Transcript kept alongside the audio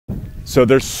So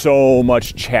there's so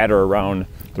much chatter around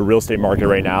the real estate market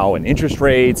right now, and interest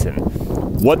rates, and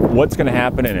what's going to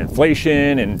happen, and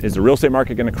inflation, and is the real estate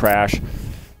market going to crash?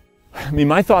 I mean,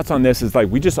 my thoughts on this is like,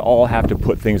 we just all have to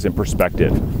put things in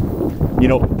perspective. You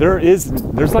know,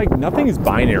 there's like, nothing is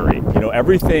binary. You know,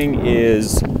 everything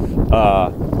is,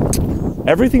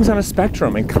 everything's on a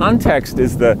spectrum, and context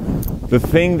is the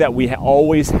thing that we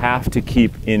always have to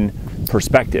keep in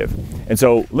perspective. And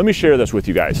so let me share this with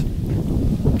you guys.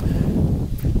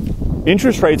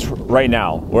 Interest rates right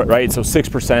now, right? So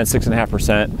 6%,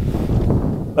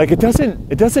 6.5%. Like, it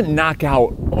doesn't knock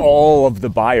out all of the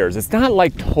buyers. It's not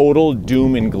like total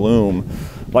doom and gloom,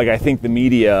 like I think the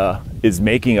media is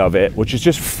making of it, which is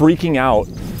just freaking out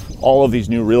all of these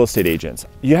new real estate agents.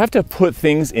 You have to put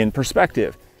things in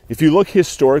perspective. If you look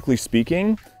historically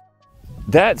speaking,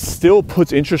 that still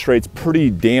puts interest rates pretty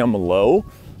damn low,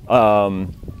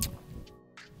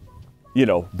 you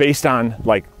know, based on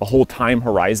like a whole time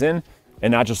horizon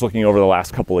and not just looking over the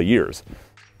last couple of years.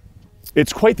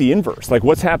 It's quite the inverse. Like,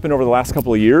 what's happened over the last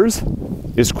couple of years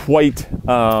is quite,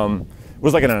 was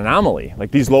like an anomaly.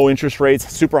 Like, these low interest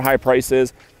rates, super high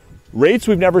prices, rates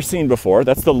we've never seen before.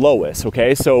 That's the lowest,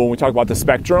 okay? So when we talk about the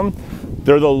spectrum,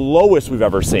 they're the lowest we've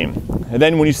ever seen. And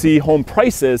then when you see home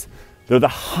prices, they're the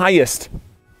highest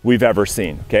we've ever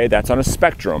seen, okay? That's on a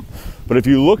spectrum. But if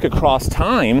you look across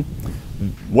time,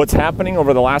 what's happening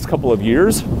over the last couple of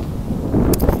years,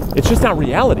 it's just not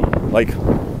reality. Like,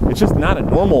 it's just not a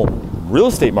normal real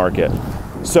estate market.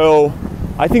 So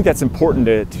I think that's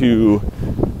important to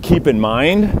keep in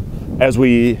mind as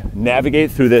we navigate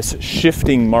through this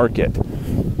shifting market.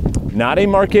 Not a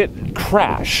market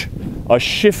crash, a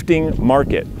shifting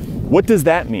market. What does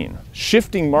that mean?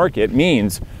 Shifting market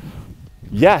means,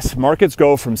 yes, markets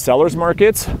go from sellers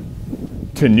markets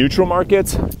to neutral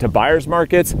markets, to buyers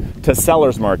markets, to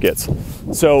sellers markets.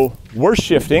 So we're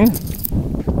shifting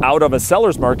out of a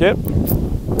seller's market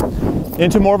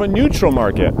into more of a neutral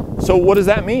market. So what does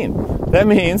that mean? That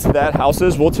means that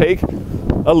houses will take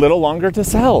a little longer to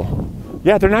sell.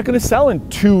 Yeah, they're not going to sell in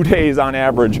 2 days on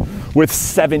average with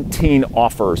 17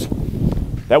 offers.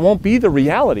 That won't be the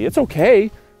reality. It's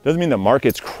okay. Doesn't mean the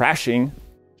market's crashing.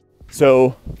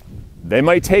 So they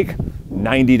might take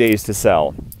 90 days to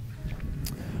sell.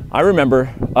 I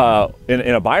remember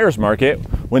in a buyer's market,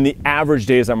 when the average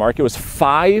days on market was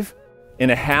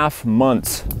 5.5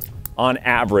 months on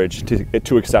average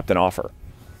to accept an offer.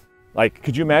 Like,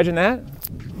 could you imagine that?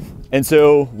 And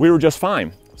so we were just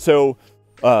fine. So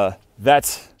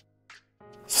that's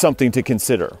something to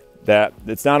consider, that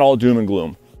it's not all doom and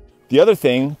gloom. The other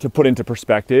thing to put into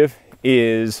perspective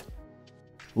is,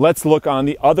 let's look on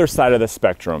the other side of the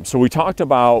spectrum. So we talked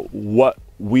about what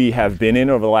we have been in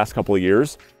over the last couple of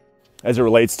years as it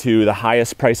relates to the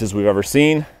highest prices we've ever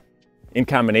seen, in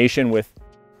combination with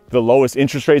the lowest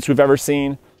interest rates we've ever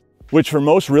seen, which for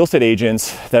most real estate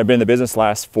agents that have been in the business the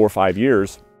last 4 or 5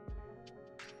 years,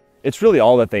 it's really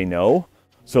all that they know.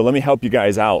 So let me help you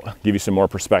guys out, give you some more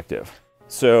perspective.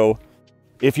 So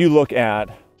if you look at,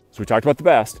 so we talked about the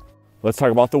best, let's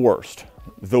talk about the worst.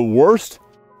 The worst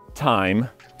time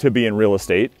to be in real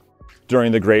estate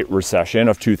during the Great Recession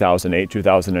of 2008,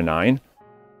 2009,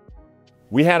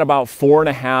 we had about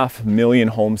 4.5 million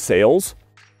home sales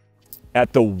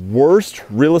at the worst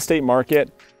real estate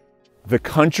market the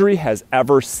country has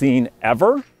ever seen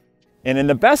ever. And in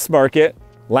the best market,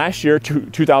 last year,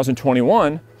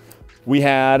 2021, we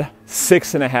had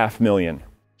 6.5 million.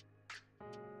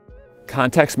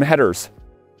 Context matters.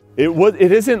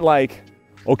 It isn't like,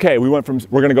 okay, we're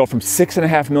gonna go from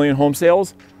 6.5 million home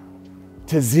sales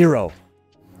to 0.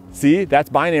 See, that's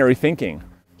binary thinking.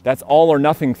 That's all or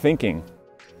nothing thinking.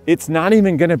 It's not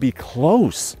even gonna be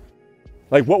close.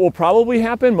 Like, what will probably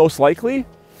happen, most likely,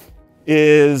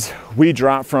 is we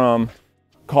drop from,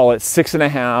 call it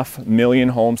 6.5 million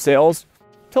home sales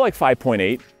to like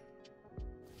 5.8.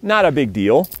 Not a big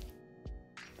deal.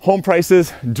 Home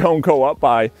prices don't go up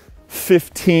by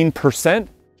 15%.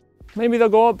 Maybe they'll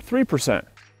go up 3%.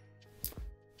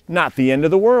 Not the end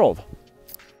of the world.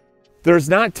 There's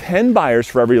not 10 buyers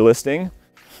for every listing.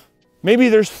 Maybe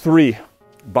there's 3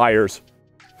 buyers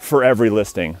for every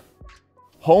listing.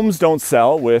 Homes don't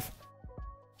sell with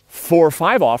 4 or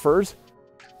 5 offers.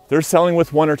 They're selling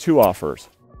with 1 or 2 offers.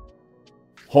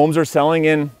 Homes are selling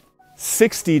in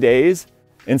 60 days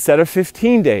instead of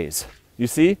 15 days. You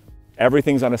see,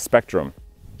 everything's on a spectrum.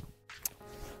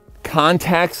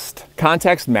 Context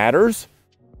matters.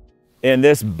 And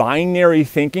this binary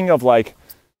thinking of like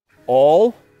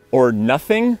all or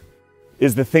nothing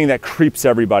is the thing that creeps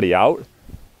everybody out.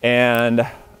 And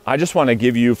I just want to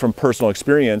give you, from personal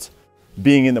experience,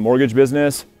 being in the mortgage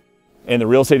business and the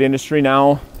real estate industry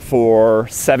now for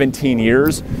 17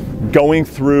 years, going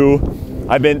through,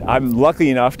 I'm lucky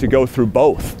enough to go through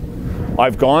both.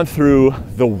 I've gone through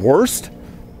the worst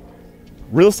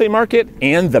real estate market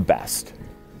and the best.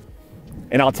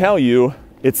 And I'll tell you,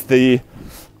 it's the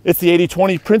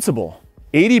 80-20 principle.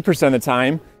 80% of the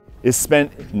time is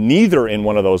spent neither in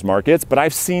one of those markets, but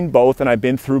I've seen both and I've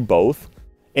been through both,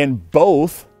 and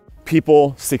both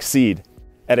people succeed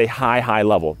at a high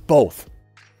level, both.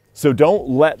 So don't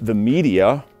let the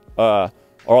media,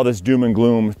 all this doom and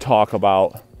gloom talk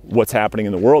about what's happening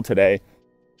in the world today,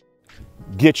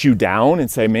 get you down and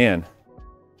say, man,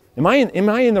 am I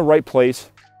in the right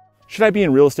place? Should I be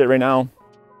in real estate right now?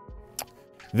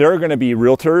 There are gonna be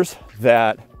realtors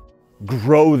that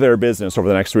grow their business over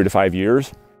the next 3 to 5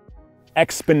 years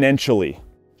exponentially.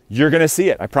 You're gonna see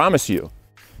it, I promise you.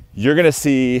 You're gonna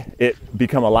see it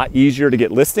become a lot easier to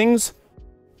get listings.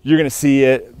 You're gonna see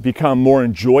it become more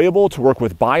enjoyable to work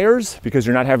with buyers because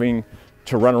you're not having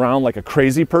to run around like a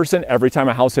crazy person every time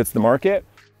a house hits the market,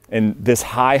 and this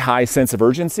high sense of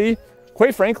urgency.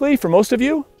 Quite frankly, for most of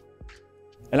you,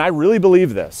 and I really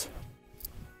believe this,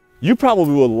 you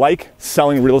probably will like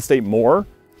selling real estate more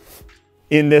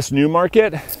in this new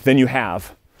market than you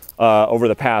have over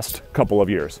the past couple of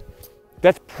years.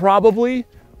 That's probably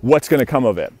what's gonna come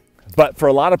of it. But for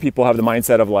a lot of people have the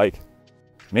mindset of like,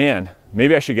 man,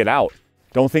 maybe I should get out.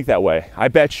 Don't think that way. I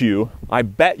bet you,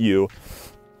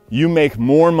 you make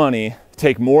more money,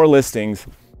 take more listings,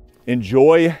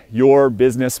 enjoy your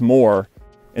business more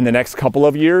in the next couple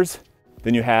of years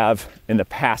than you have in the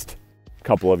past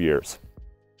couple of years.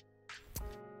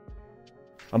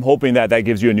 I'm hoping that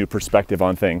gives you a new perspective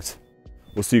on things.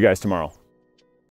 We'll see you guys tomorrow.